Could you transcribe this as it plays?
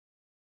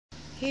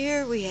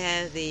Here we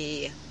have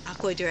the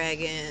Aqua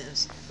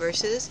Dragons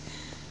versus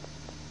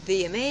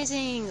the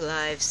amazing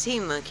live sea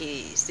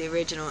monkeys, the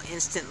original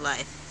instant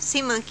life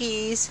sea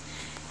monkeys,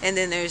 and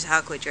then there's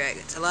Aqua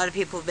Dragons. A lot of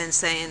people have been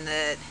saying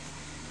that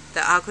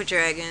the Aqua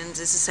Dragons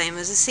is the same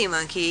as the sea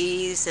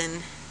monkeys,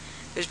 and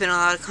there's been a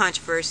lot of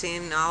controversy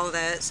and all of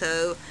that.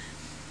 So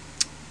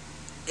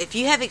if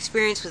you have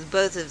experience with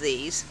both of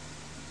these,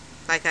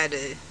 like I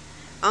do,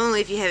 only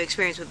if you have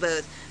experience with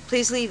both,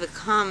 please leave a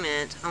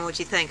comment on what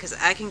you think, because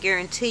I can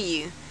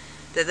guarantee you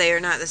that they are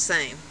not the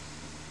same.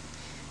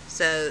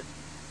 So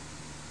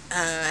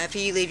after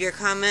you leave your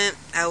comment,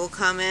 I will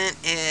comment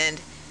and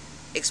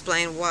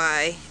explain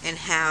why and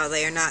how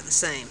they are not the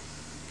same.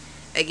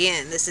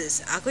 Again, this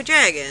is Aqua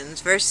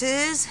Dragons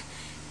versus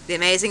the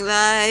amazing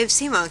live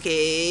sea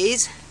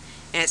monkeys,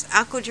 and it's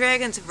Aqua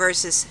Dragons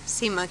versus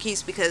sea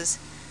monkeys because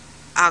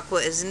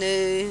Aqua is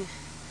new,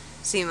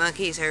 sea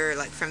monkeys are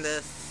like from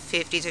the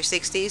 50s or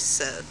 60s,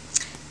 so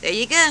there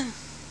you go.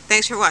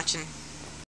 Thanks for watching.